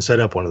where you can set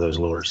up one of those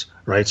lures,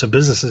 right? So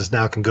businesses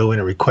now can go in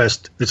and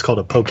request, it's called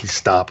a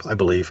Pokestop, I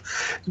believe.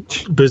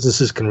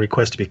 Businesses can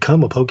request to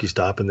become a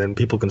Pokestop, and then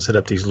people can set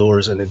up these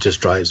lures, and it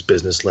just drives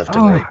business left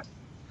and right.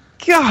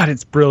 God,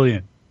 it's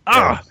brilliant.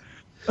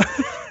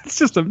 It's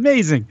just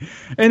amazing.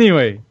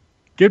 Anyway,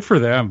 good for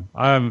them.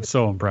 I'm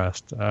so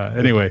impressed.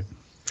 Anyway.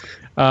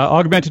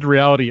 Augmented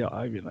reality,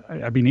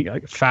 I've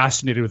been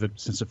fascinated with it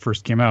since it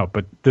first came out,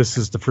 but this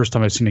is the first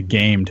time I've seen it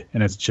gamed,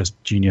 and it's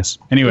just genius.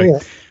 Anyway,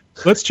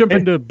 let's jump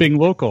into Bing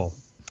Local.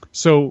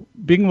 So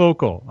Bing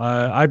Local,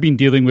 I've been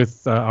dealing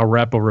with a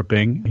rep over at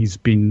Bing. He's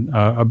been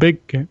a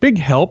big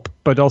help,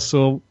 but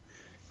also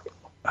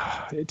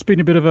it's been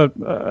a bit of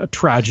a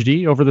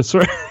tragedy over the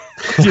sort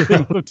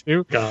dealing with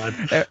too. God.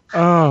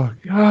 Oh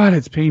God,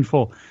 it's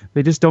painful.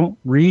 They just don't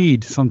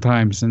read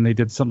sometimes, and they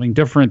did something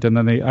different, and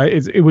then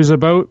it was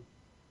about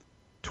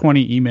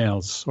 20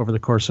 emails over the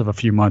course of a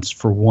few months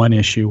for one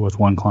issue with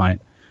one client.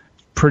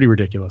 Pretty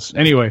ridiculous.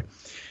 Anyway,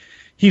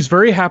 he's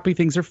very happy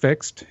things are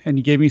fixed, and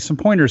he gave me some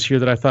pointers here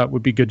that I thought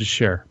would be good to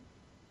share.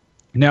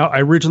 Now,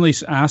 I originally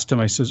asked him,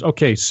 I says,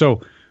 okay,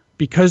 so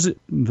because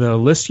the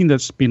listing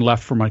that's been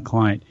left for my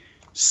client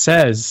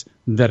says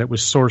that it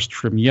was sourced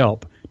from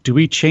Yelp, do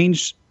we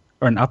change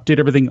and update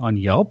everything on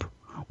Yelp,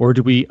 or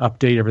do we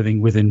update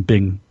everything within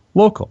Bing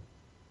Local?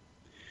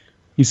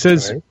 He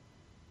says,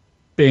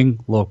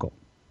 Bing Local.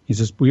 He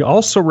says, we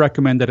also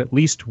recommend that at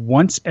least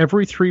once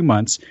every 3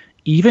 months,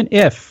 even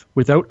if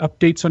without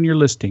updates on your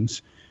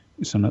listings,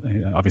 so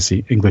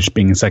obviously English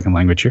being a second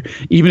language here,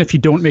 even if you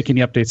don't make any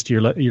updates to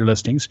your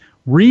listings,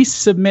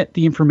 resubmit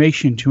the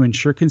information to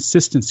ensure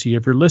consistency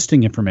of your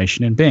listing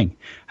information in Bing.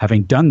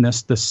 Having done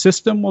this, the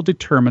system will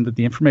determine that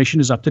the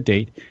information is up to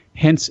date.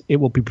 Hence, it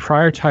will be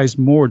prioritized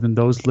more than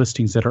those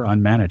listings that are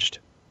unmanaged.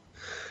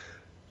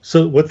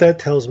 So what that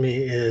tells me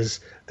is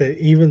that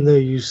even though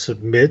you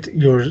submit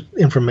your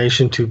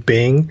information to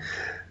Bing,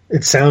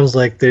 it sounds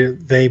like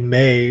they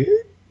may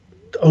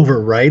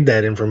override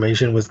that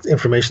information with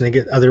information they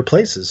get other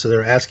places. So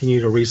they're asking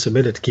you to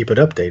resubmit it to keep it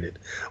updated,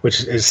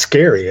 which is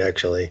scary,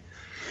 actually.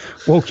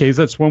 Well, okay,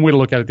 that's one way to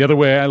look at it. The other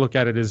way I look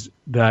at it is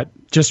that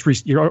just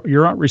you're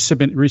not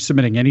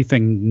resubmitting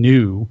anything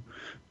new.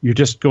 You're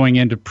just going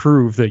in to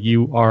prove that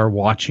you are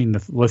watching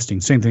the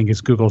listing. Same thing as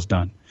Google's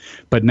done.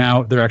 But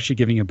now they're actually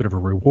giving you a bit of a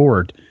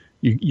reward.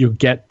 You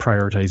get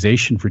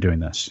prioritization for doing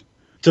this.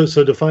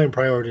 So define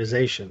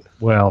prioritization.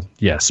 Well,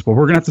 yes. Well,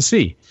 we're going to have to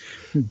see.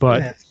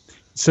 But it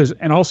says,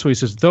 and also he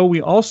says, though we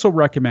also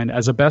recommend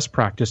as a best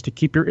practice to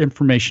keep your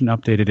information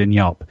updated in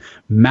Yelp,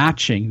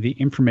 matching the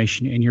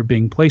information in your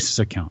Bing Places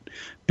account.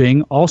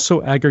 Bing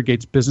also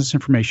aggregates business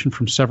information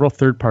from several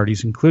third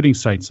parties, including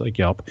sites like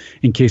Yelp,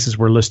 in cases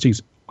where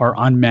listings are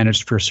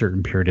unmanaged for a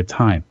certain period of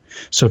time.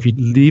 So if you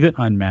leave it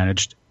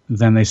unmanaged,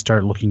 then they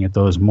start looking at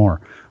those more.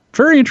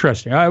 Very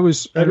interesting. That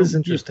is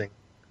interesting.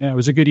 Yeah, it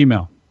was a good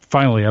email.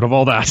 Finally, out of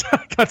all that,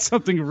 I got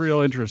something of real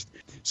interest.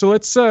 So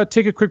let's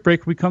take a quick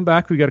break. When we come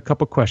back, we got a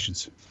couple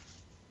questions.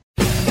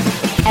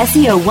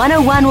 SEO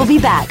 101 will be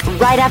back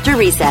right after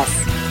recess.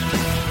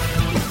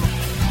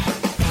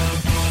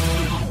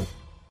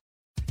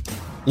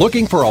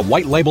 Looking for a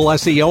white label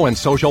SEO and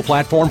social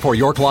platform for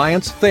your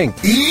clients? Think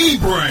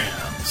eBrands.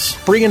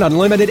 Free and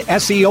unlimited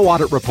SEO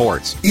audit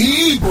reports.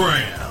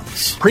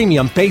 eBrands.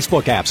 Premium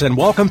Facebook apps and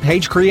welcome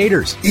page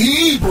creators.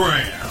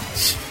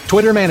 eBrands.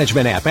 Twitter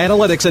management app,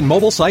 analytics, and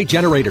mobile site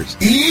generators.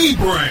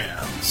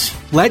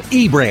 eBrands. Let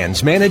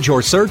eBrands manage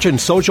your search and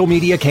social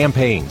media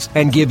campaigns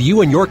and give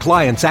you and your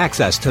clients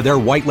access to their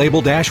white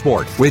label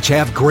dashboard, which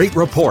have great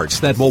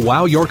reports that will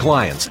wow your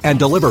clients and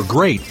deliver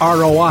great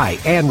ROI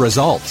and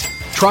results.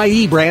 Try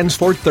eBrands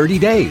for 30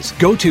 days.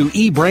 Go to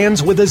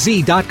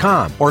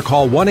eBrandsWithAZ.com or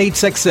call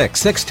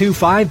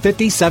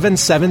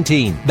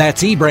 1-866-625-5717.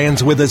 That's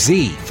eBrands with a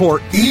Z for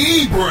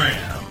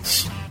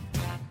eBrands.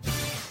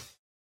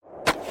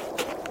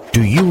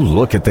 Do you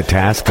look at the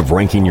task of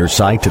ranking your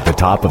site at the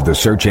top of the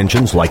search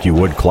engines like you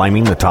would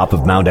climbing the top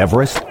of Mount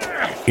Everest?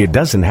 It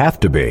doesn't have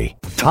to be.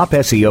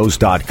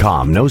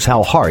 TopSEOs.com knows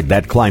how hard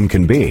that climb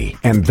can be,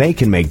 and they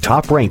can make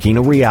top ranking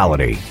a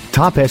reality.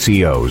 Top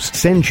SEOs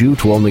sends you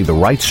to only the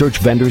right search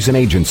vendors and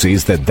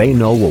agencies that they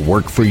know will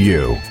work for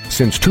you.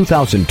 Since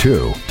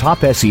 2002,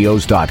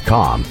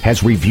 TopSEOs.com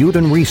has reviewed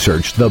and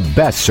researched the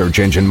best search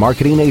engine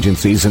marketing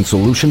agencies and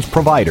solutions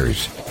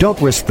providers.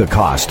 Don't risk the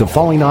cost of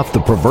falling off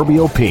the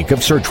proverbial peak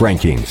of search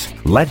rankings.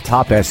 Let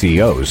Top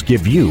SEOs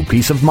give you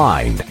peace of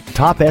mind.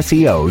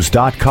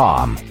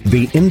 TopSEOs.com,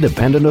 the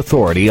independent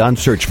authority on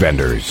search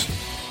vendors.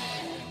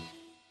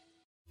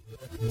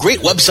 Great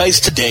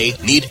websites today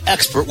need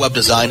expert web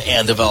design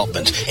and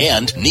development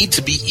and need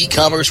to be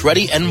e-commerce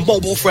ready and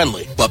mobile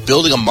friendly. But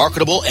building a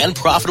marketable and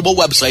profitable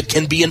website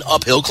can be an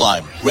uphill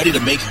climb. Ready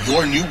to make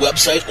your new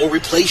website or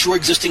replace your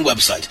existing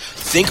website?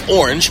 Think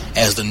Orange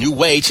as the new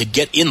way to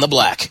get in the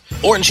black.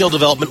 Orange Hill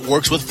Development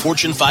works with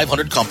Fortune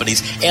 500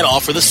 companies and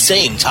offer the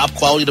same top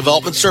quality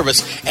development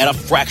service at a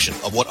fraction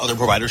of what other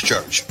providers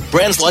charge.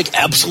 Brands like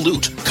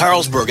Absolute,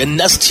 Carlsberg, and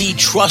Nestea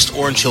trust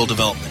Orange Hill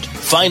Development.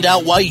 Find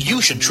out why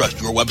you should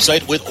trust your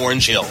website with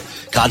Orange Hill.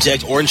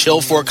 Contact Orange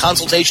Hill for a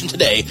consultation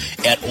today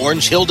at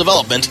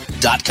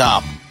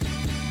orangehilldevelopment.com.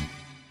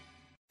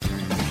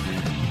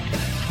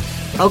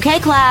 Okay,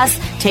 class,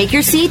 take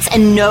your seats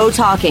and no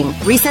talking.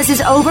 Recess is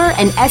over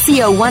and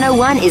SEO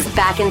 101 is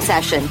back in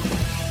session.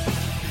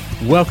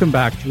 Welcome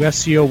back to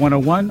SEO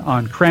 101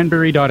 on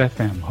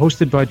Cranberry.fm,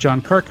 hosted by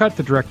John Carcutt,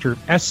 the Director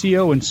of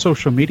SEO and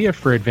Social Media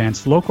for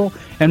Advanced Local,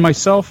 and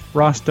myself,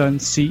 Ross Dunn,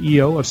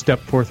 CEO of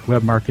Stepforth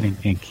Web Marketing,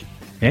 Inc.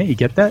 Hey, you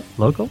get that?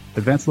 Local?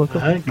 Advanced Local?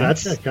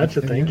 Gotcha.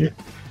 Thank you.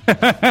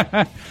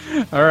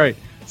 All right.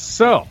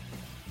 So,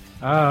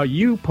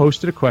 you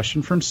posted a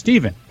question from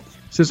Stephen.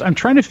 It says, I'm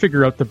trying to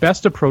figure out the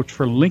best approach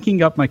for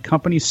linking up my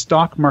company's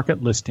stock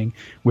market listing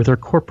with our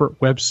corporate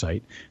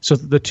website so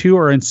that the two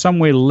are in some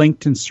way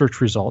linked in search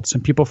results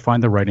and people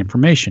find the right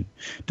information.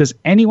 Does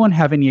anyone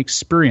have any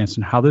experience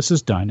in how this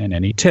is done and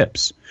any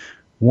tips?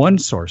 One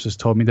source has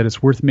told me that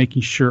it's worth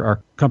making sure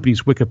our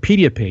company's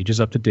Wikipedia page is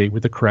up to date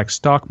with the correct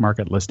stock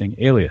market listing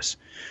alias.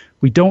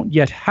 We don't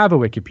yet have a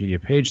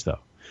Wikipedia page, though,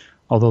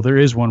 although there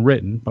is one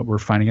written, but we're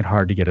finding it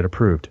hard to get it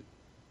approved.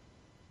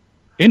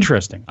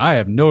 Interesting. I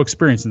have no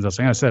experience in this.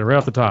 I said it right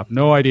off the top.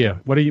 No idea.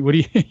 What do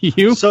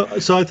you? So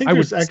I think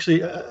there's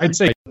actually. I'd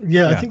say.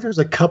 Yeah, I think there's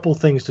a couple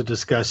things to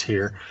discuss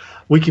here.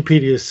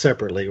 Wikipedia is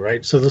separately,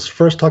 right? So let's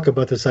first talk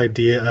about this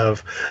idea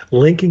of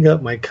linking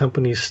up my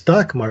company's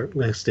stock market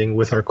listing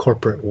with our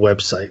corporate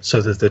website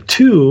so that the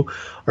two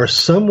are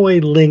some way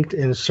linked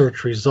in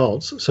search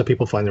results so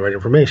people find the right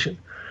information,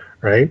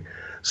 right?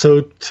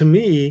 So to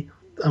me,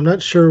 I'm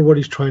not sure what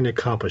he's trying to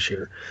accomplish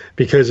here,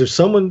 because if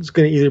someone's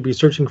going to either be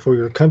searching for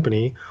your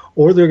company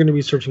or they're going to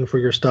be searching for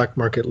your stock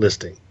market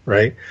listing,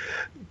 right?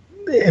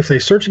 If they're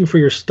searching for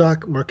your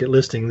stock market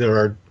listing, there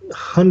are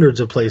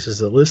hundreds of places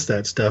that list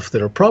that stuff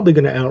that are probably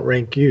going to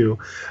outrank you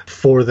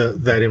for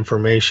that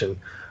information.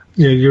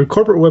 your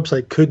corporate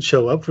website could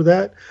show up for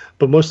that,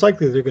 but most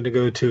likely they're going to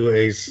go to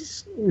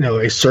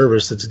a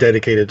service that's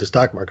dedicated to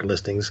stock market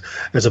listings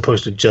as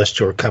opposed to just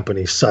your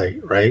company's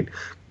site, right?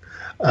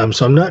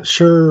 So I'm not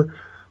sure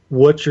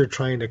what you're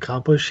trying to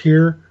accomplish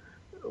here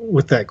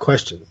with that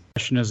question. The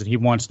question is that he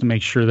wants to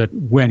make sure that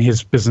when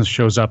his business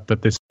shows up,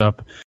 that this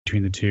up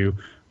between the two.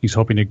 He's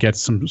hoping to get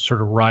some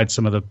sort of ride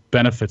some of the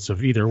benefits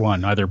of either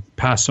one, either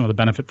pass some of the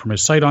benefit from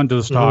his site onto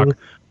the stock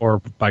or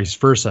vice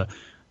versa.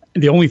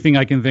 The only thing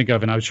I can think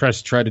of, and I was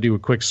trying to do a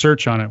quick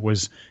search on it,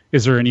 was,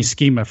 is there any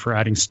schema for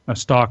adding a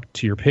stock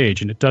to your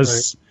page? And it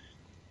does,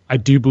 right. I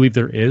do believe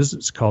there is.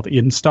 It's called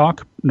In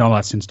Stock. No,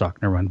 that's In Stock.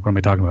 Never mind. What am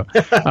I talking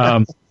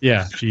about?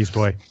 Yeah, geez,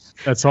 boy.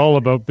 That's all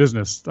about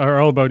business, or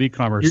all about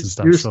e-commerce and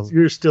stuff.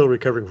 You're still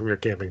recovering from your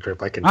camping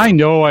trip. I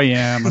know I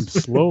am. I'm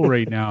slow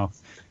right now.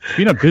 It's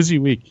been a busy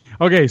week.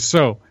 Okay,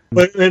 so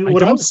I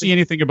don't see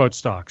anything about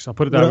stocks. I'll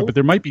put it that way, but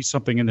there might be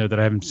something in there that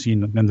I haven't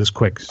seen in this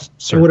quick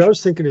search. What I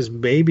was thinking is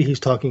maybe he's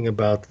talking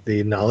about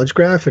the knowledge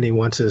graph, and he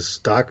wants his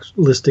stock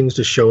listings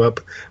to show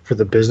up for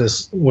the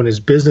business. When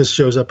his business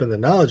shows up in the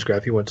knowledge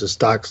graph, he wants his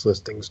stocks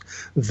listings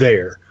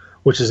there,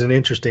 which is an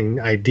interesting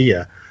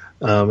idea.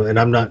 And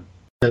I'm not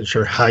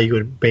sure how you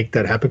would make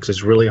that happen, because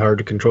it's really hard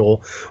to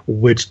control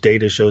which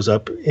data shows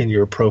up in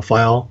your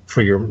profile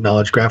for your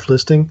knowledge graph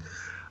listing.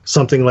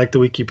 Something like the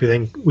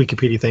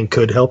Wikipedia thing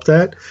could help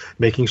that,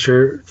 making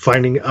sure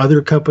finding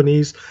other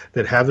companies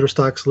that have their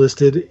stocks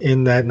listed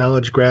in that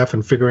knowledge graph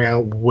and figuring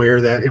out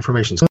where that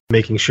information is,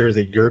 making sure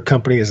that your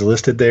company is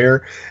listed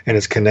there and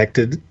is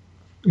connected,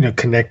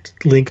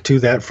 link to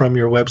that from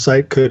your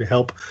website could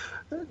help,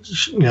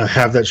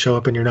 have that show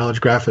up in your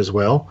knowledge graph as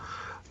well.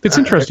 It's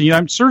interesting.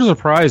 I'm sort of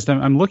surprised.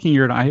 I'm looking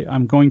here and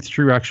I'm going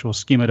through actual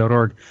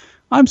schema.org.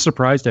 I'm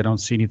surprised I don't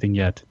see anything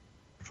yet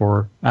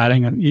for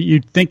adding.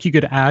 You'd think you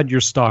could add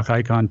your stock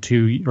icon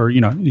to, or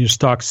your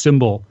stock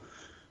symbol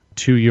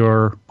to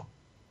your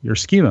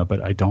schema,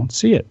 but I don't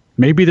see it.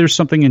 Maybe there's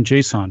something in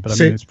JSON, but I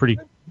mean it's pretty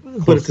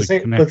closely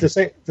connected. But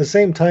at the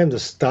same time, the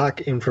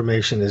stock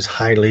information is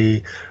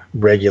highly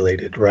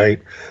regulated,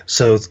 right?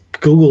 So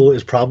Google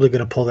is probably going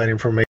to pull that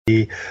information,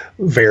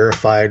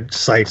 verified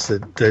sites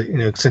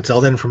that since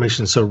all that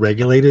information is so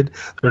regulated,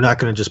 they're not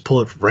going to just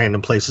pull it from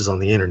random places on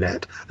the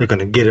internet. They're going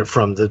to get it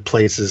from the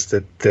places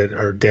that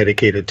are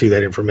dedicated to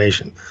that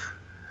information.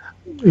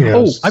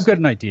 I've got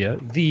an idea.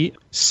 The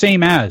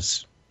same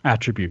as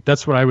attribute.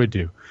 That's what I would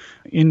do.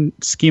 In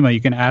Schema, you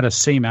can add a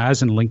same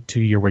as and link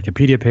to your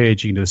Wikipedia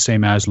page. You can do the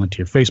same as and link to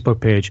your Facebook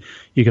page.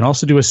 You can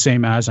also do a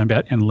same as, I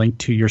bet, and link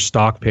to your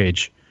stock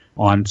page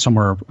on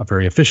somewhere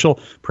very official.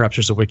 Perhaps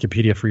there's a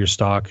Wikipedia for your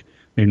stock.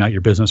 Maybe not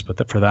your business,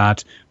 but for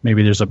that.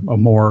 Maybe there's a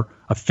more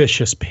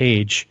officious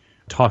page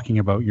talking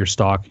about your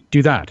stock.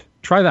 Do that.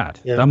 Try that.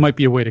 Yeah. That might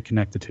be a way to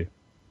connect the two.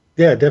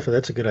 Yeah, definitely.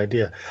 That's a good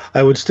idea.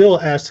 I would still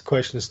ask the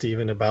question,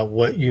 Stephen, about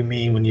what you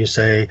mean when you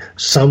say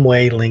some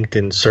way linked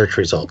in search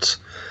results,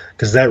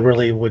 because that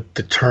really would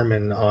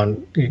determine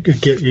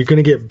you're going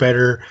to get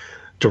better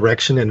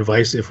direction and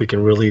advice if we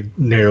can really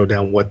narrow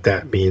down what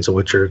that means and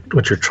what you're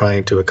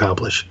trying to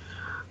accomplish.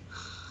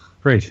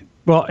 Great.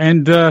 Well,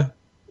 and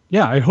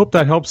I hope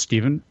that helps,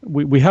 Stephen.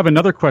 We have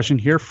another question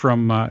here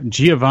from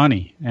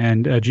Giovanni,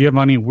 and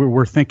Giovanni,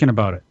 we're thinking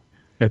about it.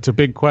 It's a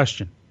big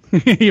question.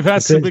 You've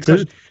asked some big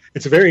questions.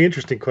 It's a very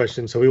interesting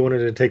question, so we wanted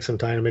to take some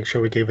time to make sure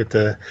we gave it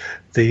the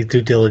due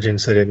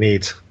diligence that it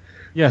needs.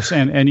 Yes,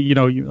 and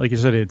like you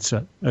said, it's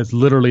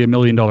literally $1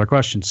 million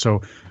question.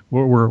 So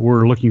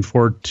we're looking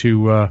forward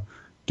to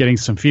getting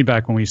some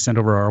feedback when we send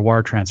over our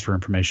wire transfer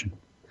information,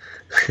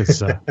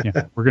 because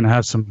we're going to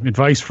have some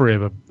advice for you.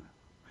 But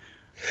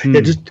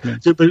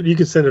but you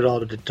can send it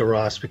all to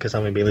Ross, because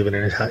I'm going to be living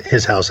in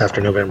his house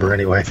after November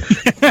anyway.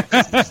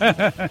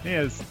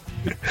 Yes.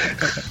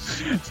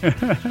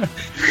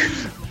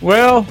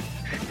 Well,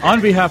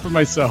 on behalf of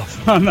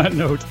myself, on that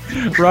note,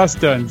 Ross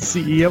Dunn,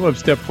 CEO of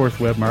Stepforth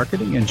Web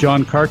Marketing, and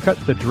John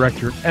Carcutt, the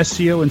Director of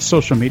SEO and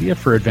Social Media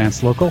for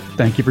Advanced Local,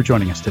 thank you for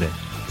joining us today.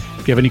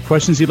 If you have any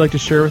questions you'd like to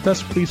share with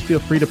us, please feel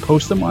free to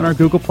post them on our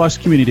Google Plus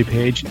community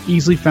page,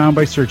 easily found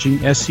by searching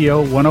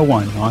SEO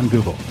 101 on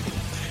Google.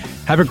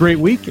 Have a great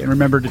week, and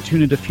remember to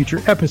tune into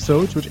future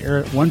episodes, which air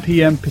at 1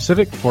 p.m.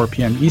 Pacific, 4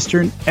 p.m.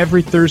 Eastern,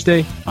 every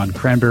Thursday on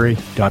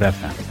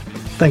cranberry.fm.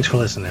 Thanks for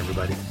listening,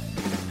 everybody.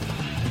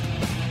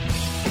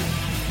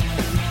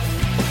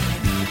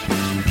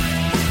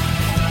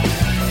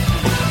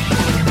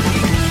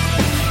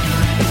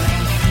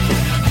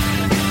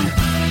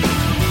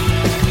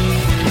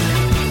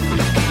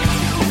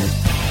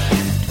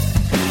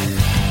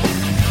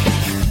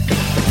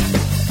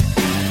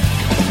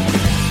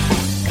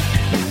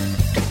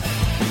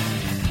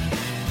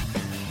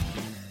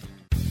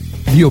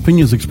 The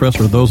opinions expressed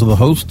are those of the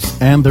hosts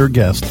and their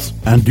guests,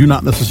 and do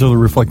not necessarily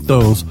reflect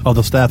those of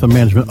the staff and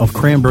management of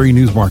Cranberry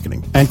News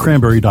Marketing and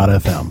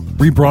Cranberry.fm.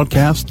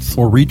 Rebroadcasts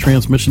or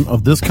retransmission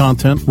of this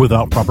content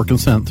without proper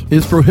consent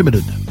is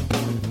prohibited.